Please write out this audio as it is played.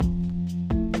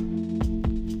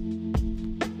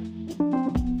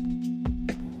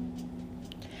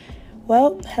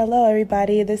Well, hello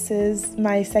everybody. This is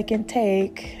my second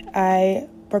take. I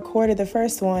recorded the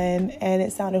first one and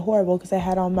it sounded horrible because I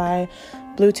had on my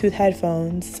Bluetooth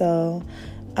headphones. But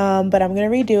I'm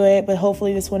going to redo it, but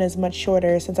hopefully this one is much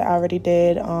shorter since I already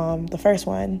did the first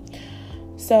one.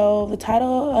 So the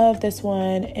title of this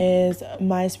one is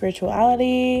My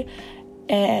Spirituality.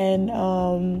 And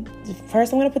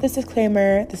first I'm going to put this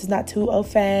disclaimer. This is not to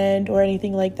offend or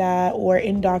anything like that, or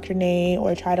indoctrinate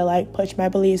or try to push my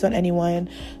beliefs on anyone.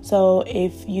 So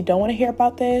if you don't want to hear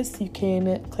about this, you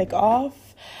can click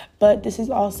off. But this is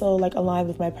also aligned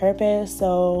with my purpose.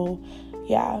 So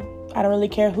yeah, I don't really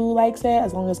care who likes it.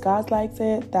 As long as God likes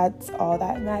it, that's all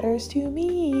that matters to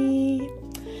me.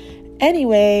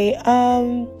 Anyway,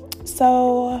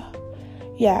 so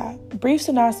yeah, brief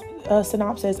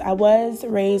synopsis. I was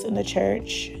raised in the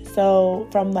church. So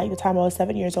from the time I was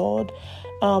 7 years old,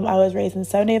 I was raised in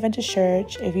Seventh-day Adventist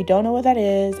Church. If you don't know what that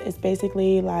is, it's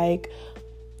basically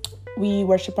we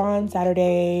worship on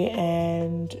Saturday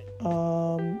and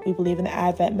we believe in the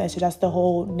Advent message. That's the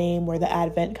whole name where the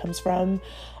Advent comes from,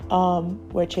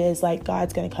 which is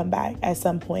God's going to come back at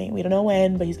some point. We don't know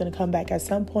when, but he's going to come back at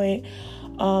some point.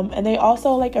 And they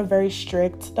also are very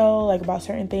strict though, about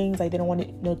certain things. They don't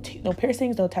want no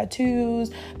piercings, no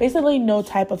tattoos, basically no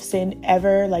type of sin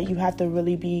ever. You have to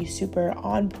really be super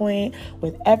on point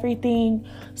with everything.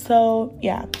 So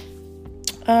yeah,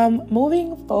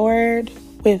 moving forward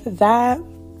with that,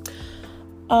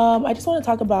 I just want to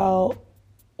talk about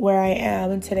where I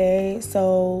am today.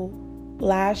 So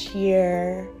last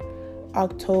year,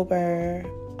 October,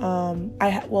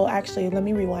 actually, let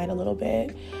me rewind a little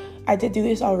bit. I did do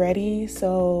this already,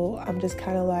 so I'm just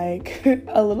kind of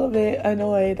a little bit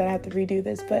annoyed that I have to redo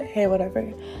this, but hey,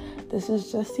 whatever. This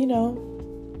is just,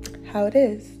 how it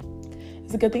is.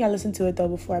 It's a good thing I listened to it though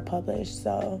before I published,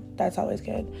 so that's always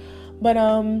good. But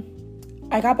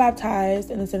I got baptized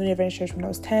in the Seventh-day Adventist Church when I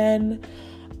was 10.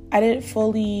 I didn't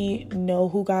fully know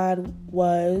who God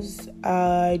was.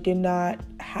 I did not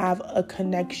have a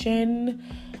connection.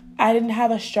 I didn't have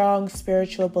a strong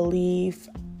spiritual belief.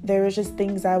 There was just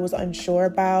things I was unsure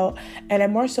about, and I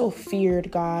more so feared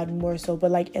God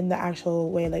but in the actual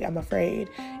way, I'm afraid,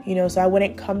 so I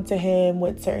wouldn't come to him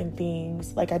with certain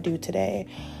things like I do today.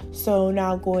 So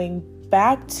now going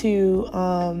back to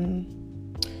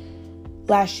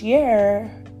last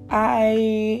year,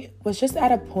 I was just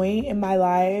at a point in my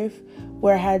life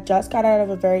where I had just got out of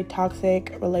a very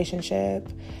toxic relationship,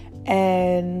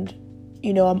 and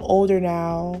I'm older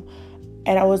now,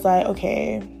 and I was like,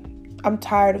 okay, I'm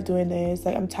tired of doing this.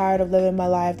 I'm tired of living my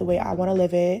life the way I want to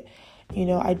live it.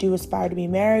 I do aspire to be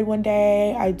married one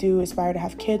day. I do aspire to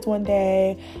have kids one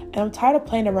day. And I'm tired of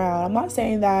playing around. I'm not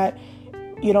saying that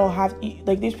you don't have,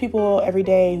 there's people every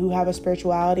day who have a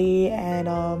spirituality and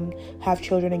have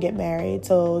children and get married.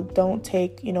 So don't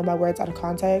take, my words out of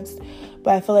context.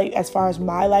 But I feel as far as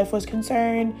my life was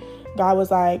concerned, God was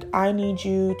like, I need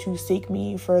you to seek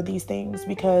me for these things,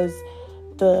 because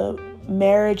the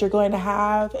marriage you're going to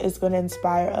have is going to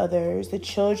inspire others. The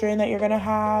children that you're going to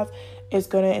have is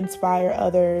going to inspire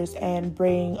others and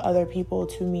bring other people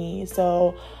to me.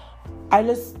 So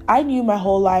I knew my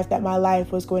whole life that my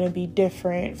life was going to be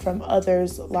different from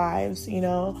others' lives.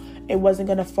 It wasn't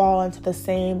going to fall into the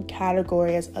same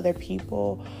category as other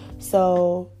people.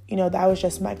 So, that was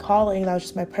just my calling. That was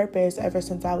just my purpose ever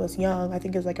since I was young. I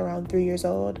think it was around 3 years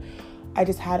old. I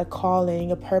just had a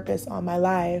calling, a purpose on my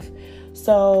life.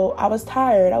 So I was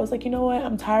tired. I was like, you know what?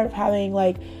 I'm tired of having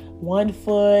one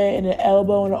foot and an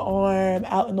elbow and an arm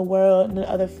out in the world, and the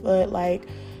other foot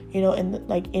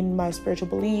in my spiritual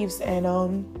beliefs. And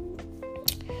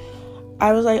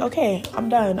I was like, okay, I'm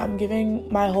done. I'm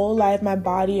giving my whole life, my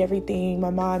body, everything, my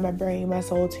mind, my brain, my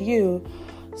soul to you.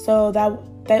 So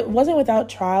that wasn't without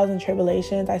trials and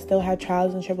tribulations. I still had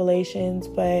trials and tribulations,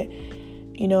 but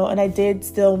and I did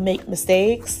still make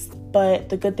mistakes. But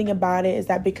the good thing about it is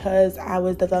that because I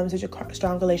was developing such a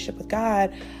strong relationship with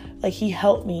God, he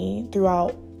helped me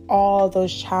throughout all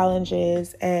those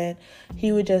challenges, and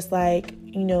he would just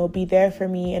be there for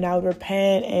me, and I would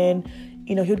repent, and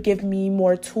he would give me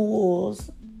more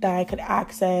tools that I could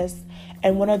access.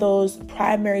 And one of those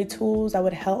primary tools that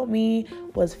would help me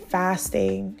was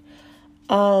fasting.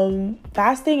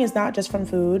 Fasting is not just from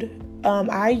food.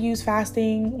 I use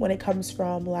fasting when it comes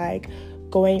from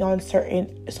going on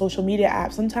certain social media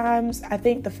apps. Sometimes I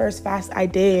think the first fast I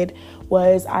did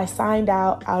was I signed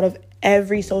out of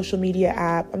every social media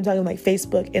app. I'm talking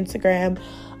Facebook, Instagram.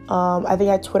 I think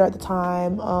I had Twitter at the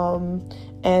time,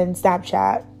 and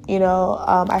Snapchat.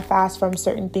 I fast from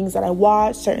certain things that I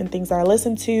watch, certain things that I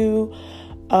listen to.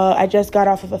 I just got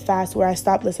off of a fast where I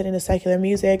stopped listening to secular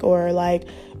music or like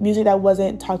music that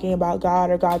wasn't talking about God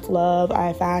or God's love.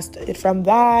 I fasted from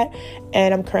that,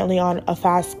 and I'm currently on a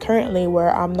fast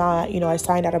where I'm not, I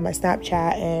signed out of my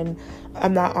Snapchat and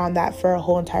I'm not on that for a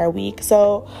whole entire week.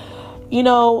 So, you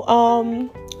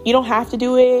don't have to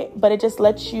do it, but it just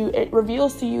it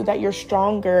reveals to you that you're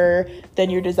stronger than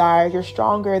your desires. You're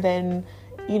stronger than,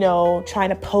 trying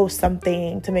to post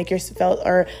something to make yourself felt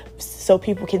or so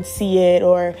people can see it,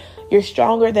 or you're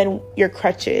stronger than your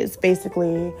crutches,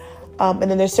 basically. And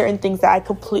then there's certain things that I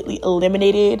completely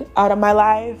eliminated out of my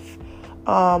life,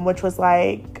 which was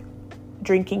like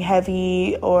drinking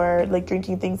heavy or like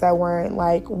drinking things that weren't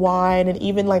like wine, and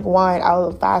even like wine,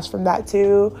 I'll fast from that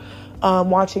too.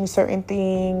 Watching certain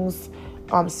things,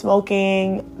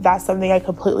 smoking, that's something I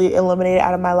completely eliminated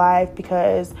out of my life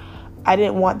because I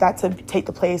didn't want that to take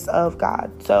the place of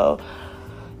God. So,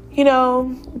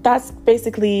 that's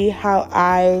basically how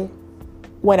I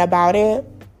went about it.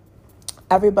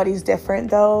 Everybody's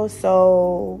different though.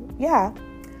 So yeah.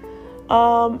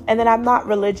 And then I'm not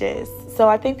religious. So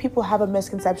I think people have a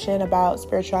misconception about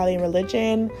spirituality and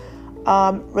religion.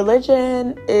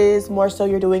 Religion is more so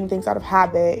you're doing things out of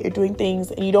habit. You're doing things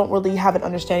and you don't really have an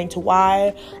understanding to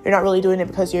why. You're not really doing it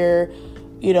because you're,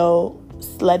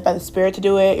 led by the Spirit to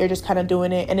do it. You're just kind of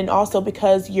doing it. And then also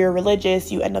because you're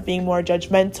religious, you end up being more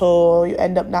judgmental. You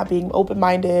end up not being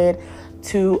open-minded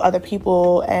to other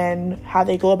people and how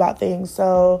they go about things.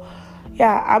 So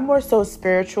yeah, I'm more so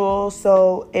spiritual.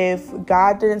 So if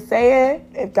God didn't say it,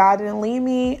 if God didn't lead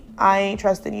me, I ain't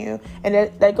trusting you. And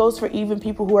that goes for even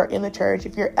people who are in the church.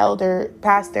 If you're elder,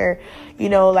 pastor,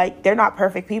 they're not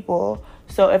perfect people.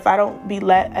 So if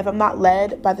I'm not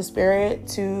led by the Spirit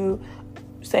to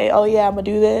say, oh yeah, I'm gonna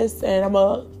do this and I'm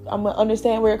gonna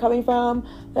understand where you're coming from,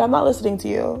 then I'm not listening to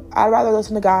you. I'd rather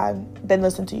listen to God than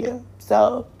listen to you.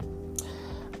 So,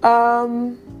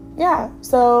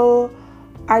 so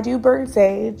I do burn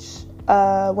sage.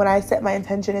 When I set my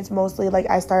intention, it's mostly like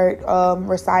I start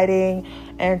reciting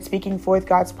and speaking forth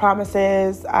God's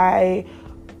promises. I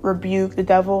rebuke the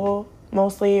devil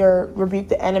mostly, or rebuke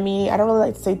the enemy. I don't really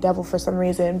like to say devil for some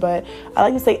reason, but I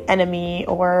like to say enemy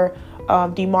or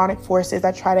demonic forces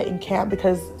that try to encamp,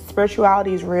 because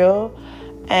spirituality is real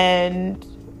and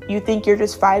you think you're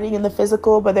just fighting in the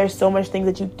physical, but there's so much things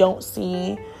that you don't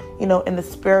see, in the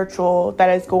spiritual that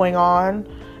is going on.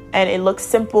 And it looks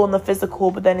simple in the physical,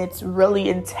 but then it's really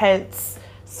intense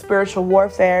spiritual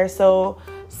warfare. So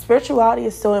spirituality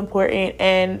is so important.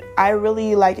 And I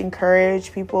really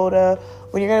encourage people to,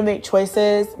 when you're going to make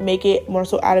choices, make it more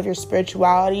so out of your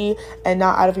spirituality and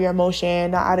not out of your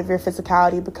emotion, not out of your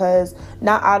physicality, because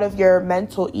not out of your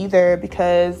mental either,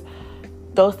 because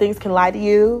those things can lie to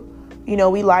you.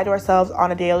 We lie to ourselves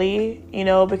on a daily,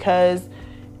 because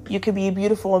you could be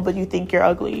beautiful, but you think you're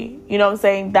ugly. You know what I'm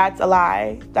saying? That's a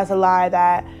lie. That's a lie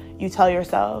that you tell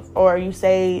yourself, or you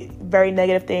say very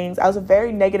negative things. I was a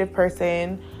very negative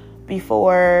person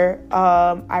before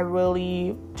I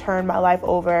really turned my life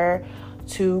over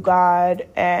to God,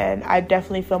 and I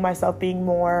definitely feel myself being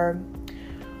more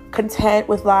content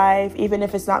with life. Even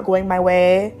if it's not going my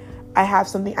way, I have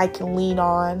something I can lean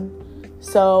on.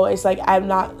 So it's like I'm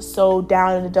not so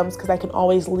down in the dumps because I can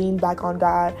always lean back on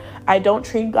God. I don't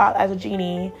treat God as a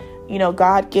genie.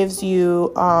 God gives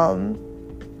you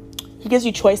he gives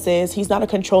you choices. He's not a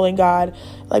controlling God.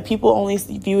 People only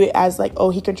view it as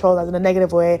he controls us in a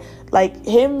negative way.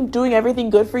 Him doing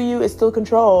everything good for you is still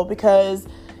control, because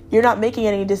you're not making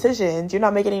any decisions. You're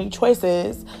not making any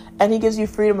choices. And he gives you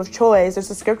freedom of choice. There's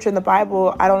a scripture in the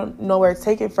Bible, I don't know where it's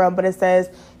taken from, but it says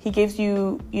he gives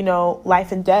you,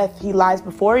 life and death. He lies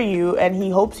before you and he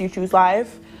hopes you choose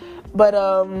life. But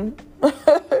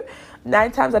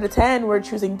 9 times out of 10, we're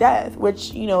choosing death,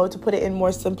 which, to put it in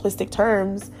more simplistic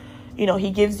terms,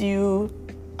 he gives you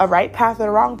a right path and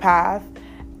a wrong path.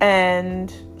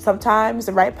 And sometimes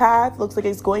the right path looks like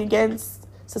it's going against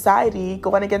society,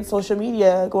 going against social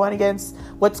media, going against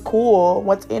what's cool,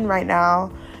 what's in right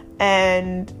now.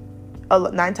 And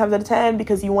 9 times out of 10,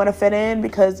 because you want to fit in,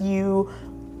 because you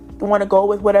want to go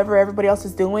with whatever everybody else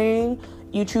is doing,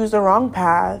 you choose the wrong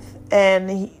path.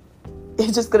 And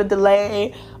he's just going to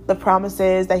delay the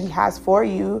promises that he has for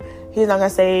you. He's not going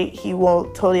to say he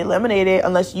won't totally eliminate it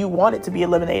unless you want it to be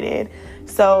eliminated.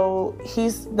 So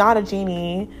he's not a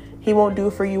genie. He won't do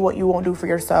for you what you won't do for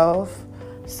yourself.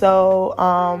 So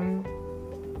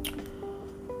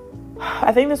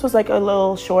I think this was a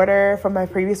little shorter from my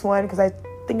previous one, because I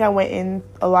think I went in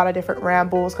a lot of different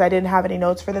rambles because I didn't have any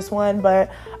notes for this one.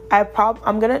 But I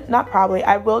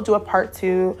will do a part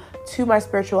 2 to my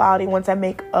spirituality once I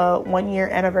make a 1-year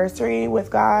anniversary with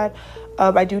God.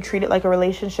 I do treat it like a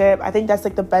relationship. I think that's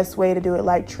like the best way to do it.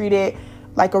 Like, treat it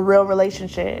like a real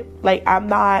relationship. Like, I'm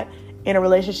not in a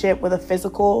relationship with a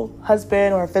physical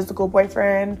husband or a physical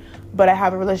boyfriend, but I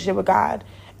have a relationship with God.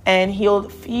 And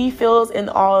he fills in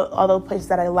all the places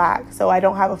that I lack. So I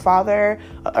don't have a father,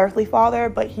 an earthly father,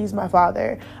 but he's my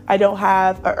father. I don't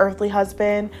have an earthly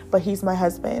husband, but he's my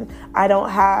husband. I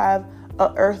don't have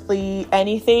an earthly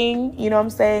anything, you know what I'm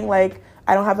saying? Like,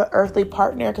 I don't have an earthly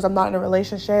partner because I'm not in a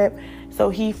relationship. So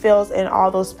he fills in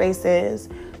all those spaces.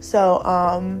 So,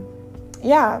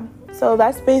 yeah. So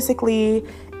that's basically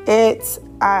it.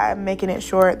 I'm making it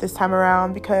short this time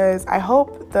around because I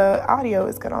hope the audio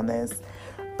is good on this.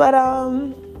 But,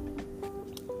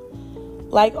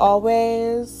 like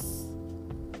always,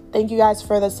 thank you guys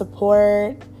for the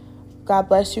support. God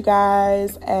bless you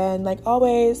guys. And like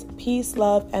always, peace,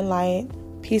 love, and light.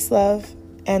 Peace, love,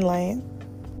 and light.